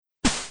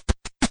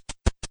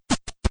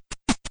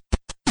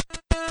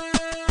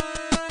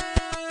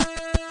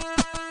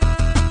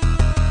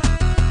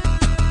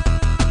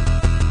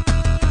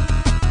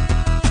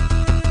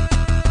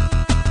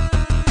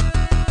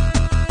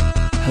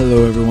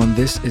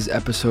This is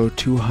episode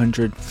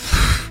 200.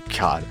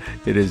 God,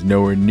 it is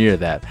nowhere near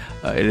that.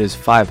 It is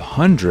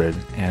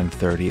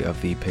 530 of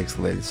the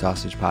Pixelated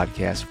Sausage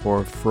Podcast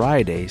for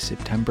Friday,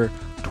 September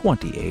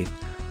 28th,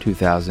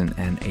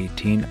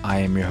 2018. I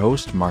am your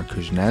host, Marc,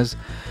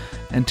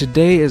 and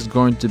today is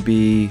going to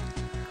be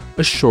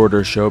a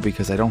shorter show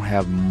because I don't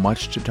have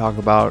much to talk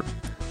about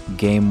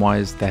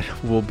game-wise that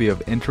will be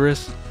of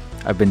interest.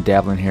 I've been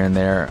dabbling here and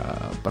there,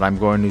 but I'm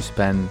going to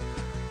spend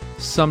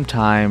some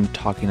time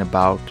talking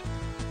about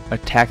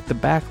Attack the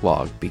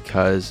Backlog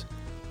because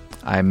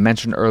I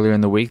mentioned earlier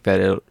in the week that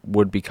it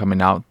would be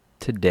coming out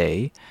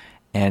today,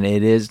 and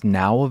it is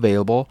now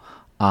available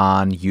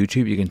on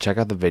YouTube. You can check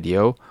out the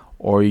video,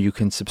 or you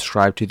can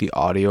subscribe to the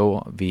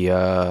audio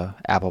via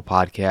Apple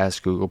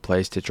Podcasts, Google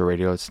Play, Stitcher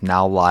Radio. It's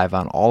now live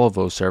on all of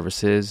those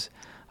services.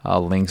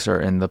 Links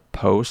are in the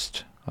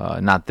post.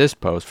 Not this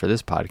post for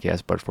this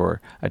podcast, but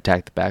for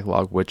Attack the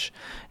Backlog, which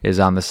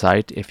is on the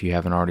site if you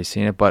haven't already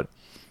seen it. But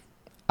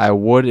I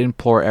would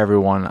implore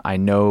everyone, I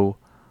know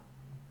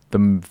the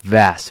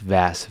vast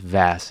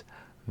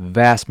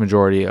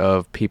majority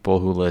of people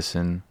who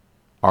listen,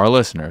 our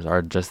listeners,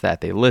 are just that.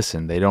 They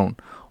listen. They don't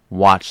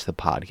watch the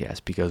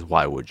podcast because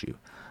why would you?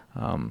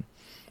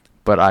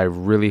 But I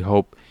really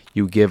hope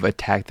you give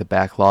Attack the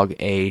Backlog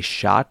a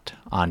shot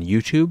on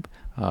YouTube,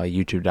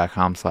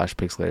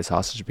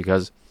 youtube.com/pixelatedsausage,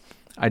 because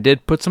I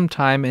did put some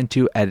time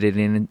into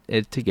editing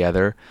it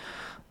together.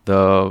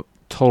 The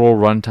total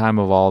runtime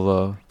of all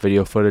the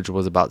video footage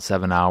was about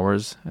 7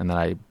 hours, and then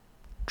I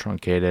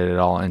truncated it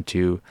all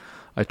into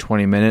a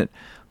 20-minute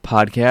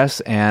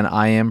podcast, and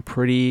I am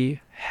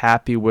pretty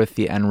happy with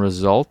the end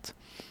result.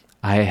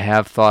 I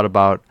have thought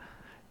about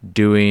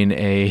doing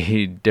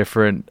a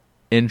different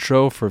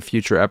intro for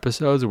future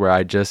episodes where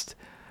I just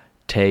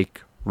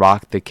take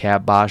Rock the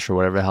Cat Bosh or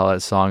whatever the hell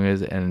that song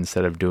is, and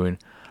instead of doing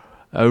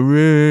I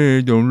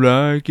really don't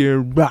like it,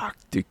 rock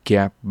the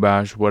cat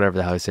bosh, whatever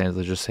the hell he's saying,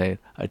 let's just say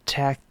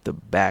Attack the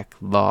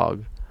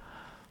Backlog.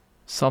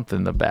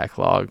 Something the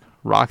backlog.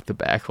 Rock the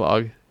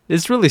Backlog.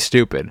 It's really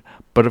stupid.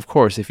 But of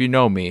course, if you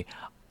know me,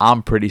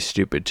 I'm pretty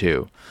stupid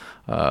too.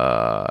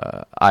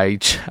 I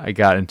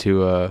got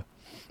into a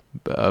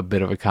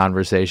bit of a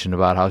conversation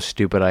about how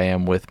stupid I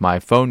am with my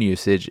phone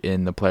usage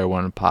in the Player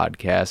One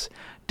Podcast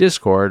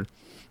Discord,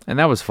 and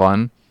that was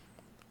fun.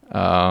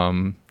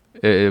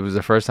 It was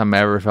the first time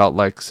I ever felt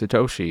like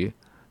Satoshi,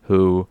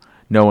 who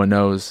no one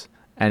knows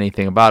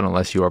anything about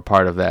unless you are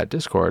part of that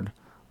Discord.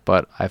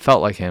 But I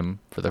felt like him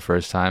for the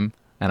first time,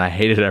 and I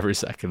hated every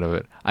second of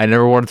it. I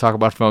never want to talk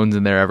about phones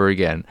in there ever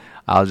again.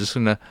 I was just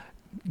going to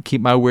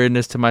keep my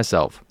weirdness to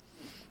myself.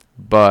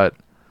 But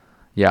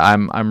yeah,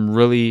 I'm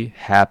really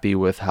happy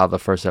with how the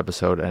first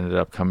episode ended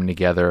up coming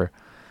together,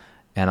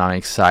 and I'm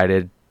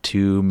excited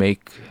to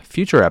make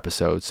future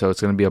episodes. So it's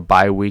going to be a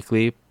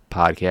bi-weekly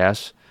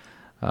podcast.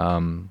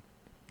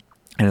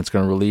 And it's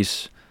going to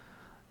release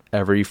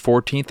every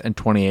 14th and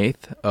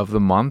 28th of the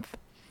month.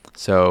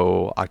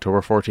 So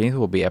October 14th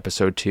will be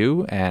episode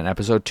 2. And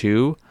episode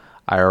 2,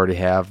 I already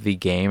have the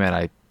game, and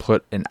I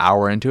put an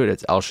hour into it.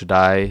 It's El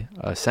Shaddai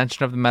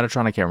Ascension of the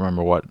Metatron. I can't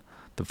remember what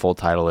the full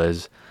title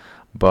is.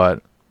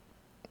 But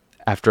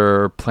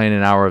after playing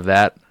an hour of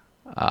that,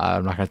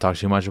 I'm not going to talk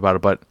too much about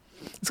it. But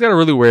it's got a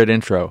really weird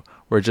intro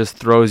where it just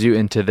throws you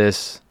into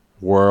this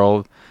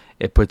world.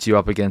 It puts you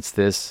up against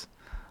this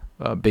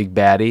big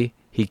baddie.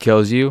 He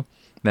kills you.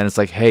 Then it's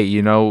like, hey,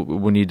 you know,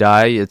 when you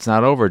die, it's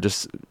not over.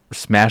 Just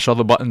smash all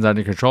the buttons on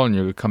your controller and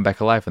you'll come back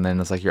alive. And then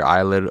it's like your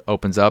eyelid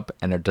opens up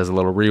and it does a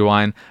little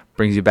rewind,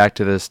 brings you back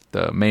to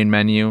the main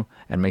menu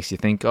and makes you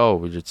think, oh,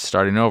 we're just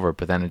starting over.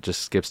 But then it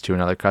just skips to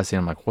another cutscene.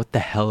 I'm like, what the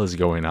hell is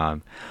going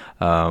on?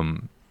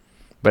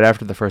 But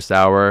after the first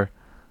hour,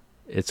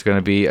 it's going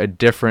to be a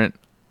different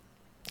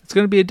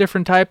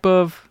type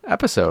of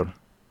episode.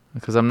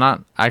 Because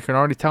I can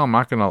already tell I'm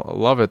not going to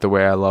love it the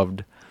way I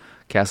loved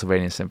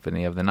Castlevania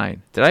Symphony of the Night.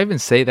 Did I even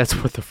say that's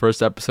what the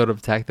first episode of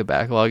Attack the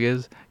Backlog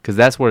is? Because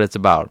that's what it's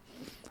about.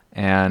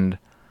 And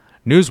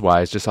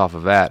news-wise, just off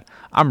of that,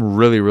 I'm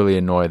really, really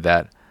annoyed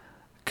that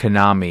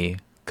Konami,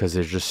 because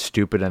they're just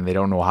stupid and they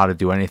don't know how to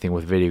do anything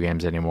with video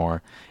games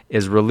anymore,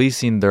 is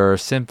releasing their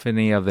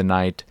Symphony of the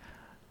Night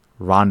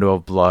Rondo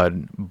of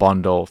Blood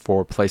bundle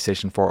for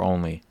PlayStation 4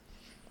 only.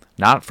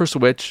 Not for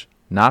Switch,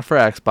 not for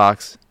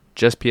Xbox,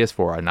 just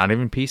PS4, not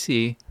even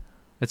PC.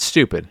 It's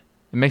stupid.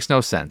 It makes no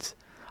sense.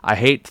 I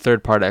hate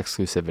third-party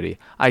exclusivity.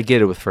 I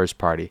get it with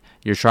first-party.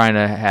 You're trying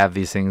to have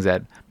these things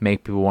that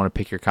make people want to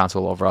pick your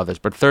console over others.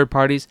 But third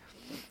parties,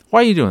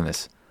 why are you doing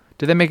this?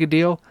 Did they make a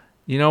deal?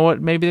 You know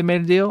what? Maybe they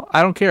made a deal.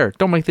 I don't care.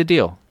 Don't make the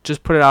deal.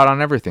 Just put it out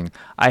on everything.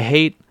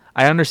 I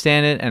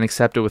understand it and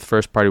accept it with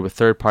first-party. With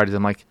third parties,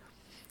 I'm like,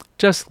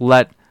 just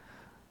let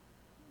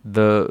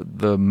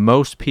the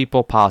most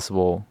people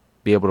possible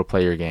be able to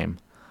play your game.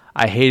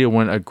 I hate it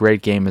when a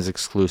great game is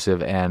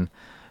exclusive and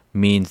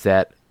means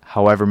that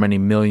however many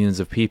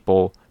millions of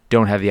people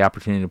don't have the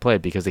opportunity to play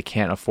it because they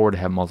can't afford to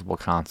have multiple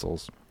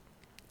consoles.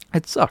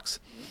 It sucks.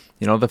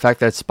 You know, the fact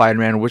that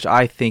Spider-Man, which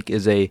I think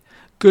is a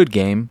good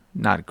game,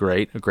 not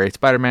great, a great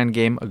Spider-Man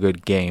game, a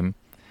good game,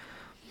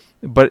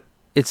 but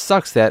it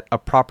sucks that a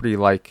property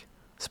like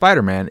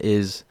Spider-Man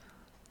is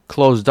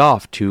closed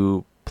off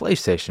to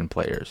PlayStation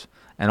players,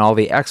 and all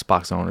the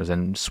Xbox owners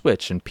and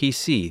Switch and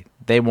PC,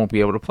 they won't be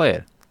able to play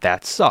it.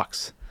 That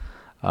sucks.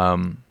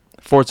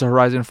 Forza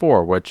Horizon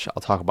 4, which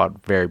I'll talk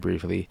about very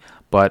briefly,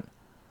 but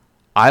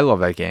I love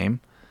that game,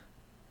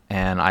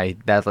 and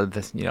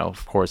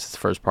of course it's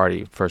first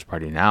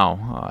party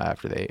now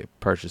after they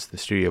purchased the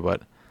studio,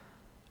 but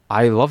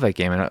I love that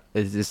game, and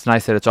it's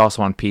nice that it's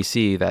also on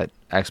PC, that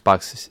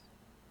Xbox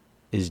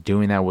is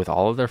doing that with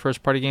all of their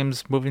first party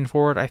games moving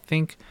forward, I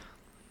think.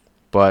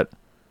 But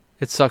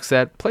it sucks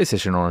that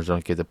PlayStation owners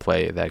don't get to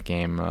play that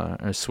game,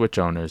 or Switch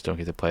owners don't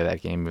get to play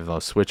that game, even though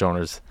Switch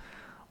owners,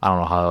 I don't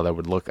know how that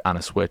would look on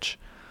a Switch.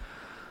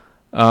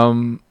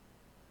 So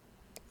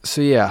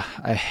yeah,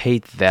 I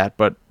hate that,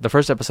 but the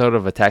first episode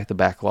of Attack the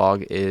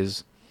Backlog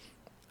is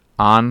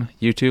on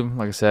YouTube,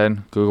 like I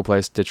said, Google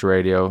Play, Stitcher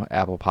Radio,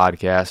 Apple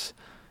Podcasts.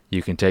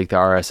 You can take the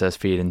RSS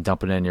feed and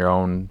dump it in your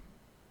own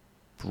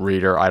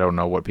reader. I don't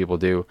know what people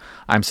do.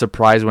 I'm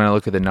surprised when I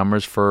look at the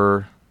numbers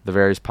for the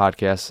various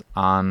podcasts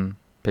on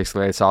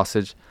Pixelated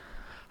Sausage,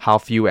 how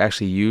few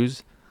actually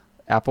use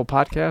Apple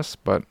Podcasts,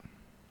 but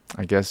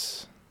I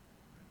guess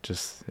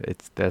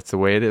that's the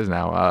way it is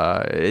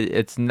now.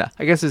 It's not,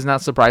 I guess it's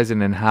not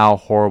surprising in how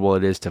horrible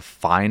it is to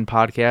find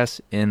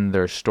podcasts in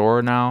their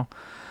store now,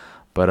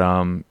 but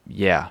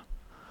yeah,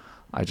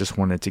 I just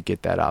wanted to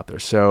get that out there.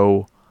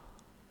 So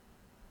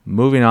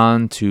moving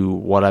on to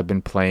what I've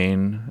been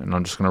playing, and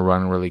I'm just going to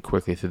run really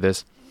quickly through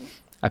this.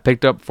 I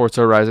picked up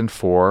Forza Horizon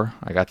 4.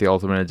 I got the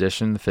Ultimate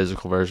Edition, the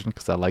physical version,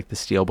 because I like the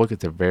steelbook.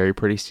 It's a very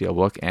pretty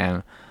steelbook,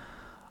 and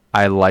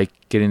I like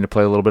getting to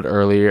play a little bit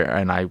earlier,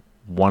 and I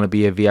want to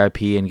be a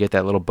VIP and get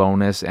that little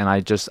bonus, and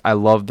I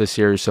love the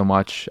series so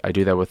much. I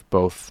do that with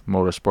both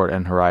Motorsport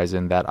and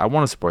Horizon, that I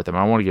want to support them.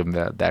 I want to give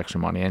them the extra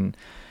money, and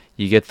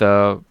you get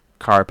the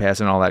car pass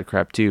and all that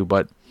crap too,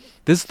 but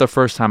this is the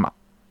first time,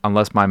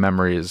 unless my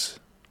memory is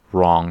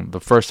wrong, the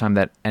first time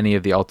that any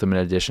of the Ultimate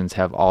Editions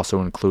have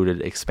also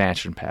included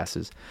expansion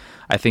passes.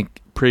 I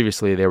think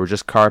previously they were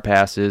just car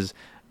passes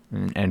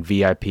and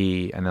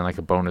VIP and then like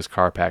a bonus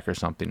car pack or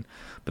something.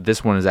 But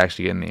this one is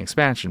actually getting the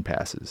expansion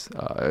passes,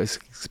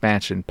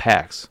 expansion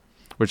packs,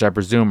 which I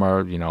presume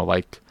are,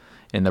 like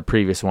in the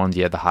previous ones,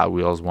 you had the Hot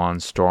Wheels one,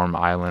 Storm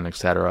Island,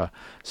 etc.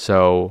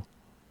 So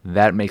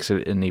that makes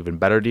it an even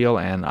better deal,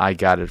 and I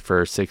got it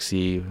for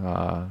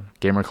 $60.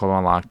 Gamer Club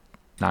Unlocked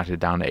knocked it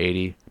down to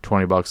 $80,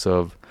 $20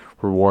 of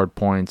reward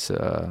points,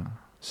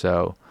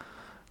 so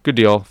good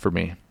deal for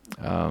me.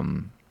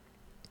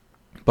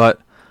 But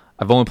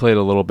I've only played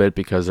a little bit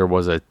because there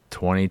was a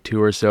 22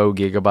 or so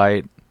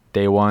gigabyte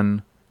day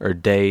 -3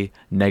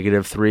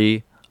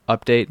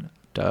 update,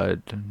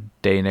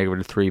 day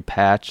 -3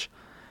 patch,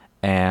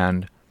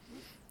 and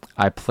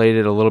I played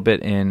it a little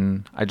bit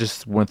I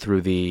just went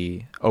through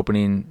the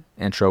opening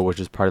intro, which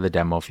is part of the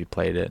demo if you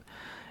played it,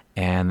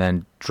 and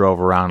then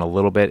drove around a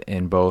little bit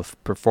in both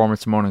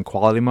performance mode and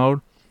quality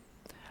mode.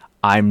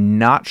 I'm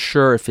not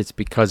sure if it's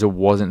because it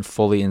wasn't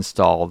fully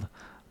installed,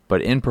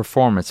 but in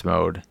performance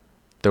mode,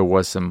 there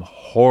was some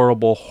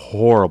horrible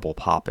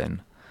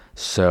pop-in.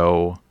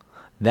 So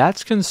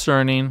that's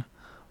concerning,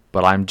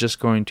 but I'm just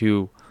going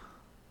to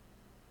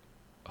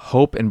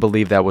hope and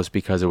believe that was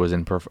because it was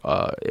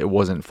it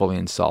wasn't fully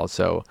installed.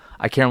 So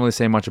I can't really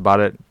say much about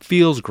it.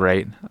 Feels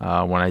great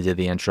when I did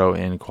the intro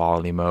in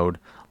quality mode.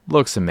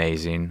 Looks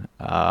amazing.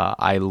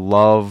 I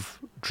love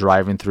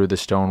driving through the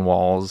stone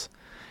walls.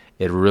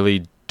 It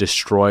really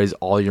destroys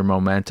all your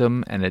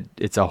momentum, and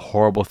it's a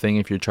horrible thing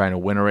if you're trying to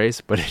win a race,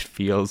 but it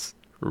feels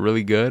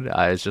really good.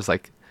 It's just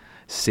like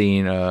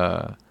seeing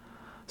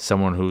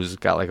someone who's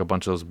got like a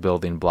bunch of those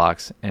building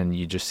blocks, and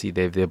you just see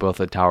they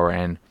built a tower,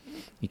 and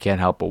you can't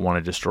help but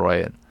want to destroy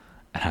it.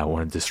 And I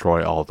want to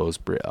destroy all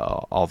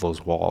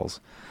those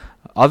walls.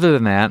 Other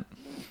than that,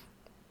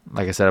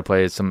 like I said, I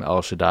played some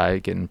El Shaddai,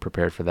 getting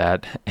prepared for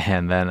that,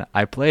 and then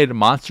I played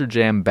Monster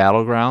Jam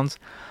Battlegrounds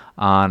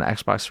on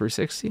Xbox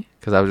 360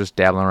 because I was just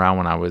dabbling around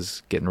when I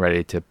was getting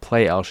ready to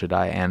play El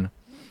Shaddai, and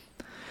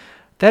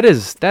that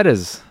is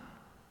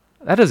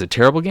a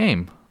terrible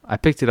game. I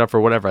picked it up for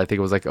whatever, I think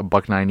it was like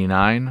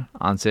 $1.99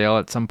 on sale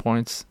at some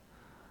points,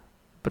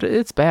 but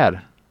it's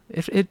bad.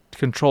 It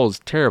controls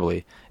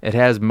terribly. It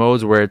has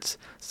modes where it's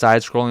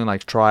side-scrolling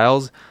like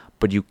Trials,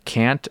 but you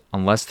can't,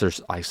 unless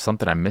there's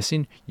something I'm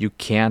missing, you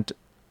can't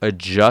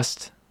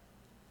adjust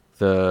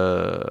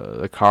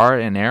the car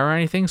in air or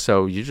anything.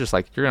 So you just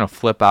you're gonna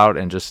flip out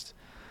and just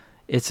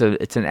it's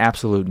an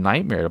absolute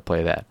nightmare to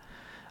play that.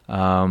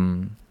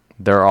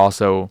 There are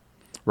also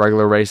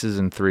regular races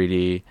in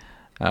 3D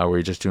where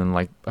you're just doing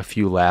like a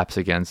few laps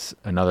against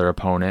another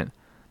opponent.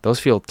 Those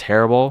feel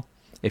terrible.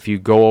 If you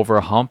go over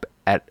a hump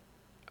at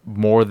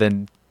more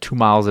than 2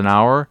 miles an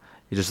hour,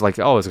 you're just like,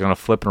 oh, it's going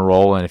to flip and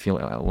roll, and if you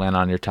land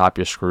on your top,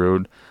 you're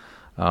screwed.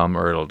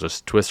 Or it'll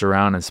just twist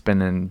around and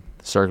spin in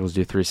circles,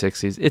 do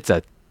 360s. It's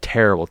a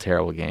terrible,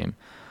 terrible game.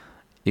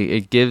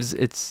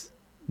 It's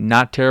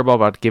not terrible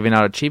about giving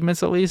out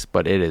achievements at least,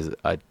 but it is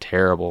a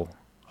terrible,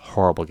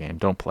 horrible game.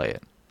 Don't play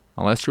it.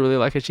 Unless you really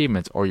like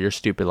achievements or you're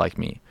stupid like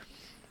me.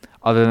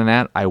 other than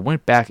that, I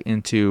went back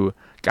into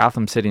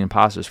Gotham City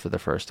Impostors for the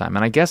first time.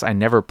 And I guess I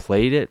never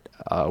played it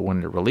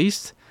when it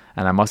released,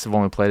 and I must have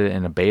only played it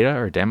in a beta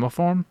or demo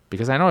form,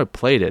 because I know I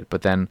played it,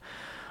 but then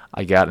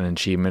I got an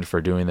achievement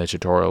for doing the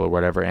tutorial or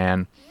whatever.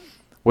 And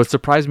what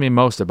surprised me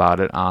most about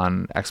it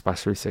on Xbox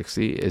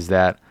 360 is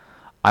that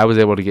I was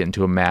able to get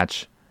into a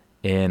match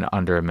in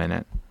under a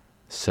minute.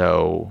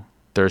 So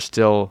there's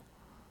still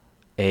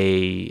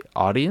a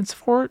audience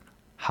for it.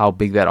 How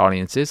big that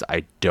audience is,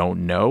 I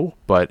don't know,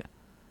 but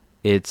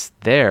it's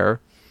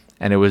there,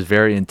 and it was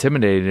very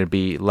intimidating to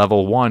be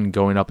level 1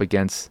 going up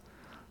against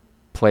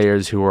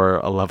players who are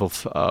a level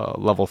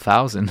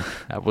 1,000.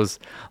 That was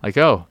like,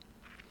 oh,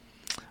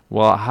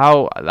 well,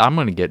 how I'm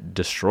going to get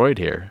destroyed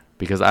here,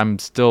 because I'm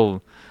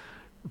still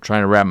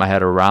trying to wrap my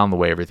head around the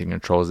way everything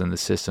controls in the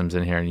systems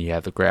in here, and you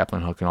have the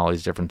grappling hook and all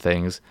these different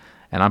things,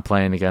 and I'm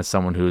playing against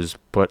someone who's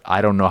put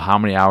I don't know how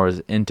many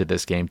hours into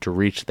this game to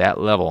reach that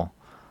level,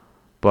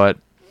 but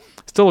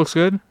still looks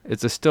good.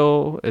 It's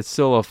still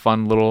a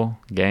fun little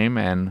game,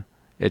 and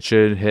it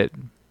should hit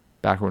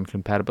backward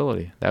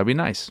compatibility. That would be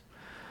nice.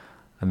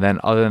 And then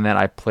other than that,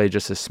 I played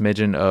just a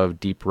smidgen of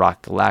Deep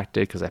Rock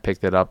Galactic because I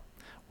picked it up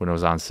when it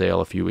was on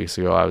sale a few weeks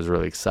ago. I was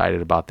really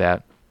excited about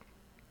that.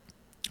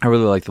 I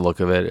really like the look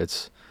of it.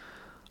 It's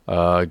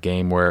a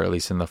game where, at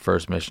least in the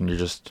first mission, you're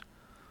just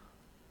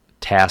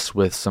tasked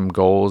with some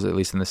goals, at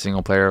least in the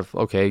single player, of,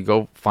 okay,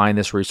 go find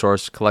this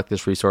resource, collect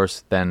this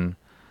resource, then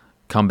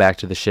come back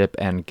to the ship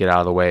and get out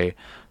of the way.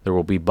 There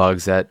will be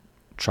bugs that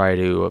try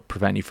to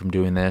prevent you from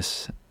doing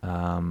this.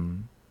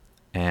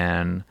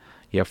 And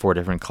you have 4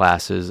 different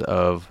classes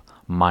of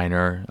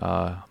minor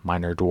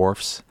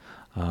dwarfs.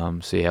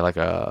 So you have like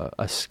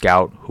a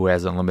scout who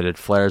has unlimited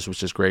flares,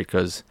 which is great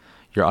because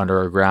you're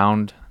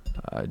underground,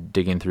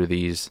 digging through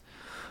these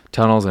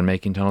tunnels and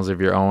making tunnels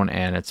of your own,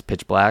 and it's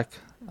pitch black.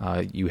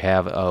 You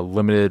have a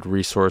limited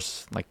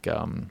resource, like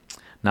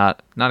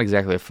not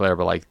exactly a flare,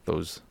 but like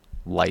those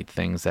light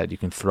things that you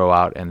can throw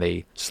out, and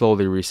they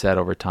slowly reset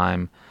over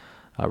time,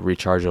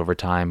 recharge over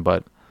time.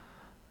 But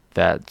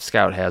that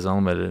scout has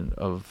unlimited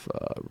of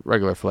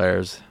regular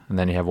flares, and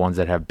then you have ones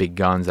that have big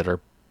guns that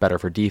are better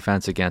for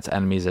defense against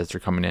enemies as they're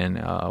coming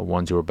in,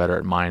 ones who are better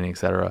at mining,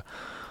 etc.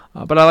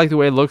 But I like the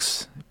way it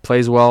looks,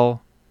 plays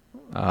well.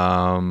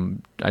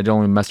 I'd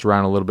only messed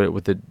around a little bit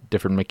with the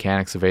different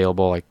mechanics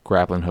available, like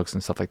grappling hooks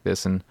and stuff like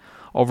this, and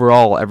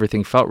overall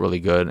everything felt really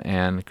good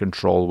and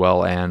controlled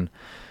well, and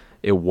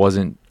it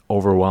wasn't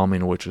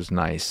overwhelming, which was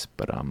nice.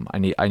 But I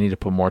need to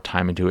put more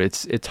time into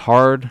it. It's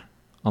hard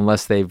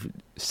unless they've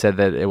said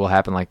that it will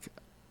happen. Like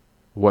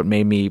what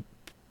made me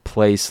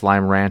play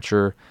Slime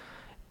Rancher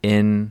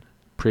in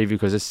preview,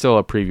 because it's still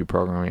a preview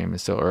program game,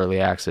 it's still early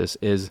access,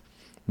 is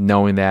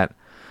knowing that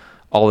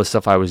all the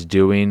stuff I was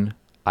doing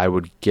I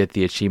would get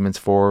the achievements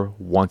for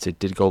once it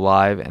did go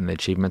live and the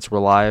achievements were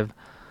live,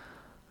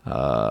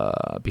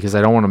 because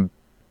I don't want to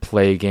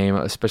play a game,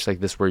 especially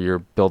like this, where you're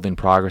building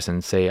progress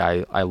and say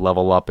I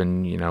level up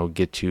and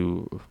get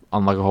to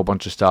unlock a whole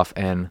bunch of stuff,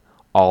 and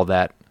all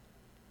that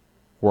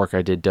work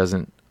I did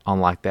doesn't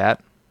unlock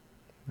that,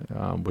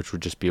 which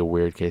would just be a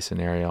weird case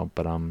scenario.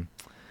 But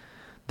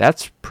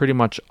that's pretty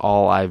much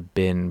all I've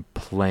been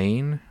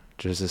playing,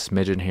 just a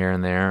smidgen here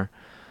and there,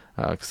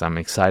 because I'm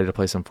excited to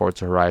play some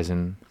Forza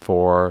Horizon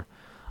 4.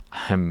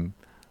 I'm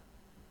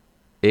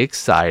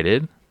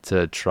excited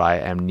to try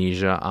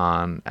Amnesia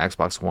on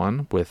Xbox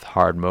One with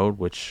hard mode,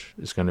 which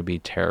is going to be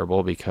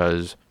terrible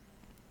because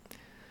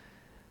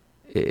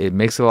it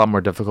makes it a lot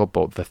more difficult.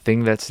 But the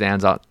thing that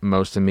stands out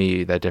most to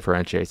me that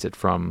differentiates it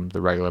from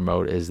the regular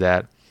mode is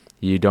that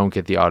you don't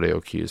get the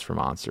audio cues for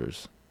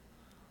monsters.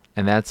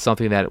 And that's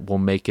something that will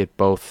make it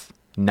both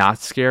not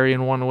scary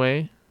in one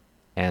way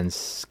and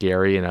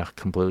scary in a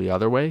completely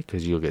other way,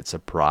 because you'll get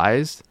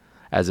surprised,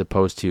 as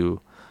opposed to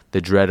the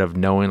dread of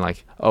knowing,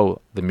 like, oh,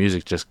 the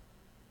music just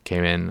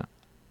came in,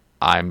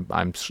 I'm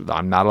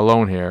not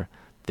alone here,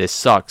 this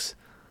sucks.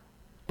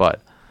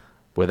 But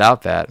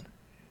without that,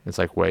 it's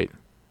like, wait,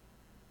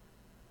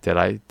 did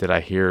I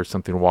hear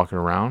something walking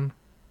around?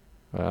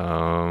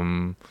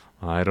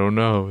 I don't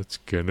know, it's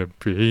gonna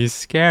be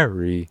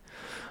scary.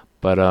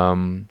 But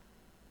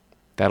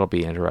that'll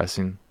be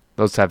interesting.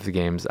 Those types of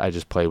games I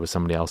just play with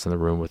somebody else in the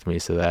room with me,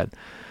 so that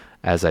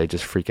as I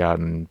just freak out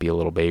and be a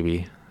little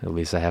baby, at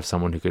least I have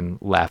someone who can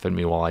laugh at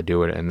me while I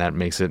do it, and that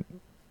makes it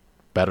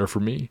better for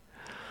me.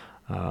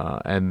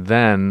 And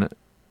then,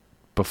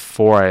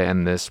 before I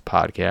end this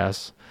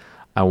podcast,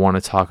 I want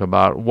to talk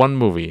about one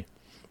movie,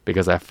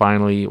 because I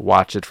finally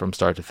watched it from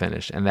start to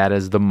finish, and that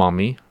is The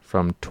Mummy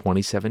from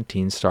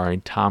 2017,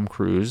 starring Tom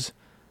Cruise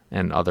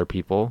and other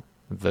people.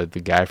 The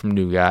guy from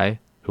New Guy,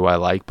 who I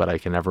like, but I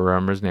can never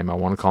remember his name. I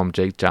want to call him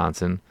Jake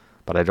Johnson,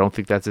 but I don't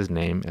think that's his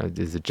name.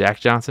 Is it Jack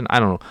Johnson? I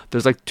don't know.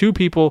 There's like 2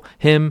 people,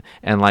 him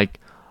and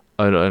like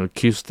an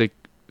acoustic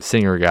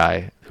singer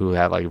guy, who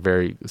have like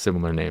very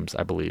similar names,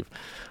 I believe.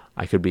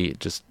 I could be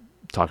just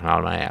talking out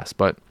of my ass,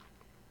 but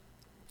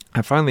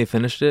I finally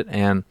finished it,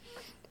 and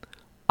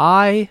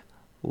I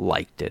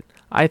liked it.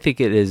 I think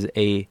it is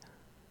a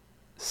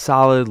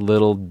solid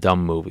little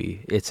dumb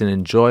movie. It's an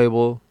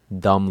enjoyable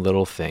dumb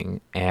little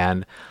thing,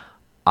 and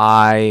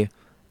I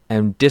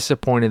am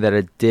disappointed that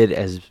it did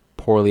as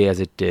poorly as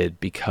it did,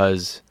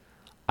 because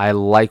I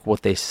like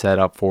what they set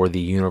up for the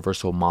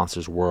Universal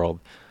Monsters world,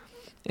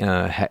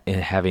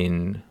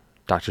 having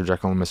Dr.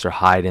 Jekyll and Mr.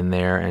 Hyde in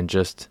there, and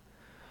just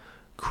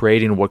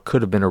creating what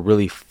could have been a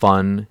really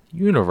fun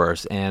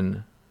universe.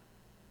 And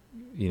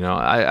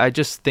I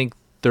just think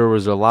there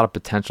was a lot of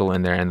potential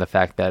in there, and the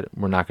fact that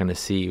we're not going to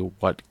see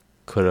what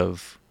could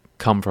have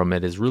come from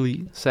it is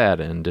really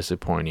sad and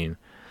disappointing,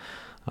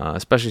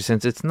 especially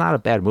since it's not a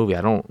bad movie.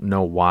 I don't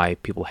know why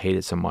people hate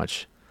it so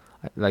much.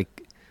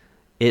 Like,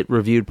 it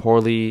reviewed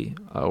poorly.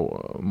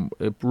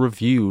 It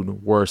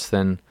reviewed worse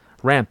than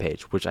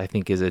Rampage, which I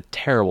think is a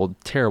terrible,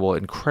 terrible,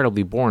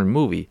 incredibly boring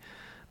movie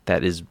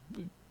that is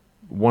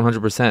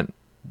 100%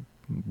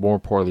 more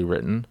poorly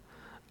written.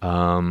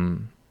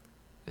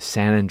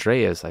 San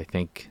Andreas, I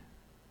think,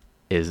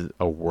 is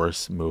a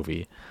worse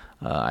movie.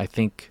 I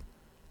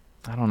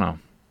don't know.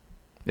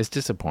 It's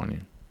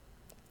disappointing.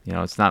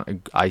 It's not.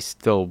 I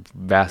still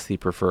vastly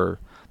prefer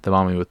The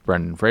Mummy with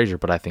Brendan Fraser,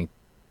 but I think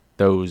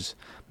those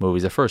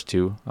movies, the first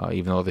two,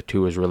 even though the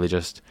two is really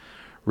just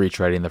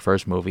retreading the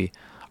first movie,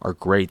 are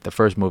great. The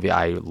first movie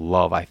I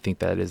love. I think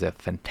that is a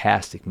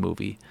fantastic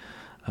movie.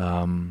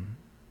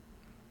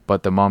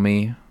 But The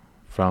Mummy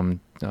from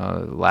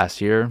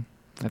last year,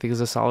 I think,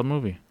 is a solid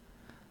movie.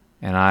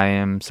 And I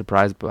am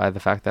surprised by the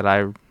fact that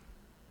I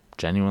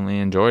genuinely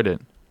enjoyed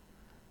it.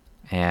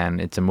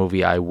 And it's a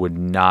movie I would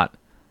not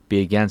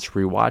be against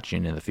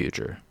rewatching in the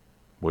future,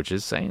 which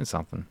is saying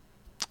something.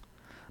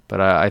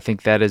 But I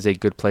think that is a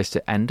good place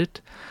to end it.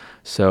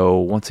 So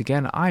once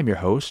again, I'm your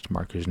host,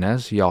 Marc.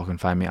 Y'all can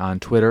find me on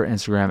Twitter,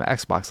 Instagram,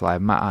 Xbox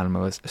Live, my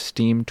anime list,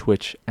 Steam,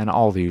 Twitch, and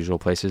all the usual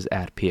places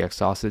at PX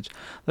Sausage.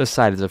 The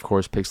site is, of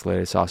course,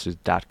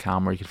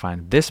 pixelatedsausage.com, where you can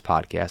find this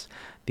podcast,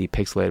 the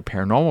Pixelated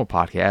Paranormal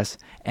Podcast,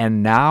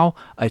 and now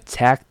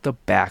Attack the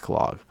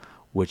Backlog,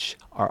 which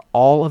are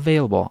all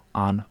available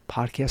on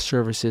podcast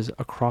services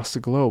across the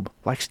globe,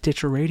 like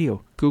Stitcher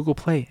Radio, Google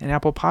Play, and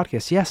Apple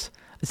Podcasts. Yes,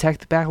 Attack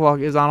the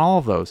Backlog is on all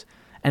of those.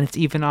 And it's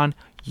even on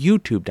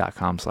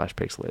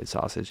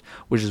youtube.com/pixelatedsausage,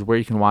 which is where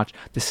you can watch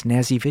the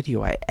snazzy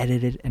video I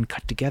edited and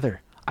cut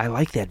together. I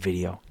like that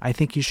video. I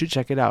think you should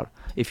check it out.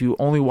 If you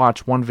only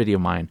watch one video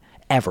of mine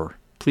ever,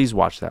 please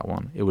watch that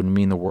one. It would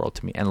mean the world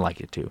to me, and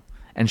like it too.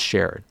 And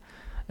share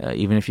it.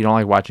 Even if you don't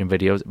like watching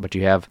videos, but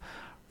you have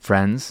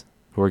friends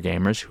who are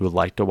gamers who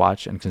like to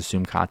watch and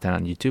consume content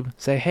on YouTube,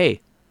 say,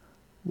 hey,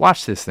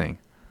 watch this thing,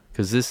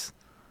 because this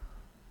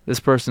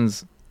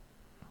person's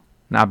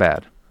not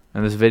bad.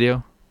 And this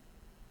video,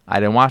 I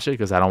didn't watch it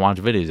because I don't watch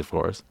videos, of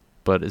course,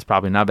 but it's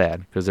probably not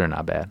bad because they're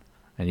not bad.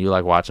 And you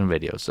like watching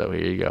videos, so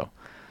here you go.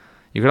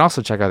 You can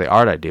also check out the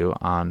art I do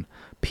on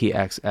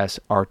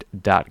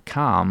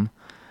pxsart.com.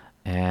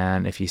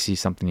 And if you see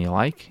something you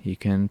like, you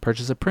can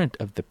purchase a print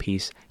of the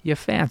piece you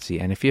fancy.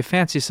 And if you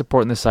fancy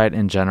supporting the site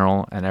in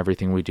general and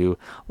everything we do,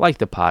 like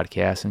the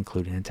podcast,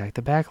 including Attack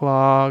the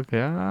Backlog,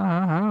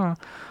 or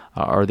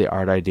the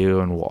art I do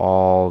and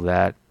all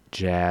that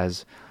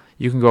jazz,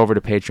 you can go over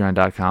to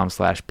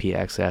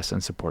patreon.com/pxs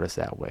and support us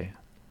that way.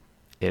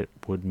 It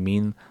would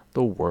mean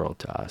the world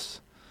to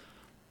us.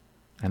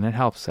 And it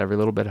helps. Every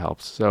little bit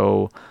helps.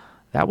 So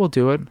that will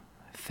do it.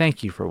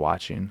 Thank you for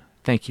watching.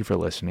 Thank you for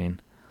listening.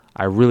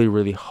 I really,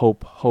 really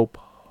hope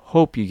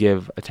you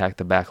give Attack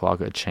the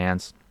Backlog a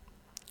chance.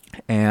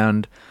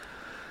 And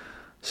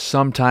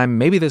sometime,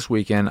 maybe this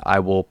weekend, I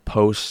will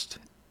post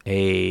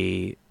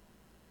an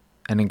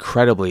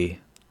incredibly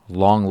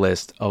long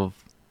list of,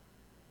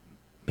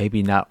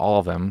 maybe not all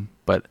of them,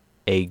 but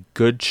a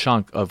good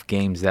chunk of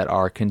games that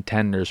are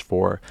contenders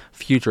for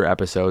future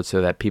episodes,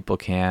 so that people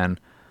can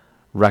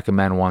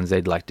recommend ones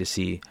they'd like to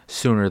see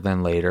sooner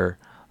than later.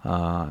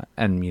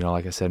 And,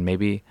 like I said,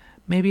 maybe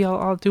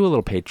I'll do a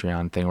little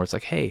Patreon thing where it's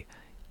like, hey,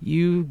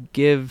 you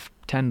give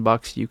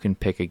 $10, you can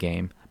pick a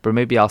game. But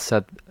maybe I'll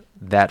set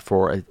that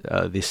for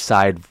the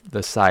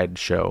side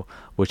show,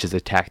 which is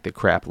Attack the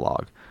Crap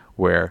Log,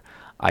 where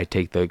I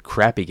take the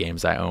crappy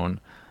games I own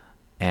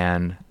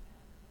and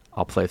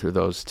I'll play through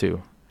those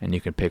too. And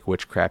you can pick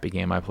which crappy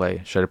game I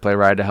play. Should I play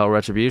Ride to Hell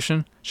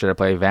Retribution? Should I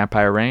play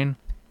Vampire Reign?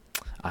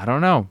 I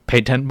don't know.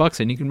 Pay $10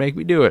 and you can make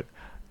me do it.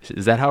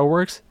 Is that how it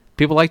works?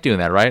 People like doing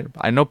that, right?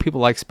 I know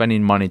people like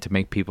spending money to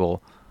make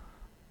people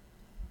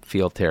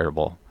feel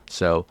terrible.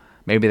 So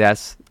maybe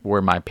that's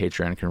where my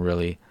Patreon can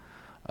really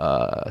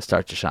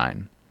start to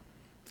shine.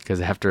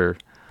 Because after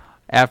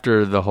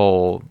the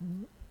whole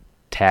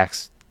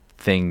tax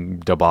thing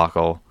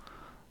debacle,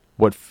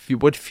 what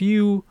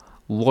few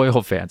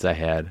loyal fans I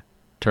had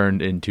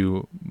turned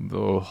into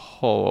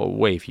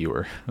way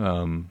fewer.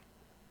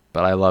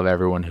 But I love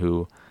everyone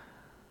who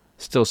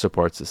still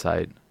supports the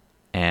site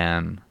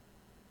and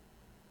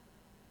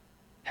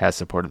has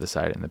supported the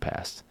site in the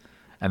past.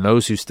 And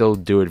those who still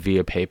do it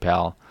via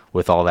PayPal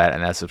with all that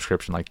and that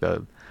subscription, like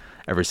the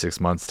every 6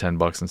 months,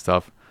 $10 and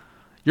stuff,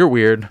 you're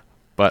weird,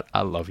 but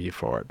I love you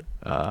for it.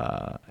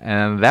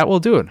 And that will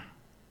do it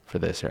for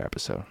this here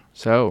episode.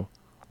 So,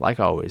 like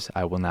always,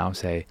 I will now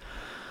say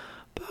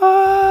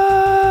bye.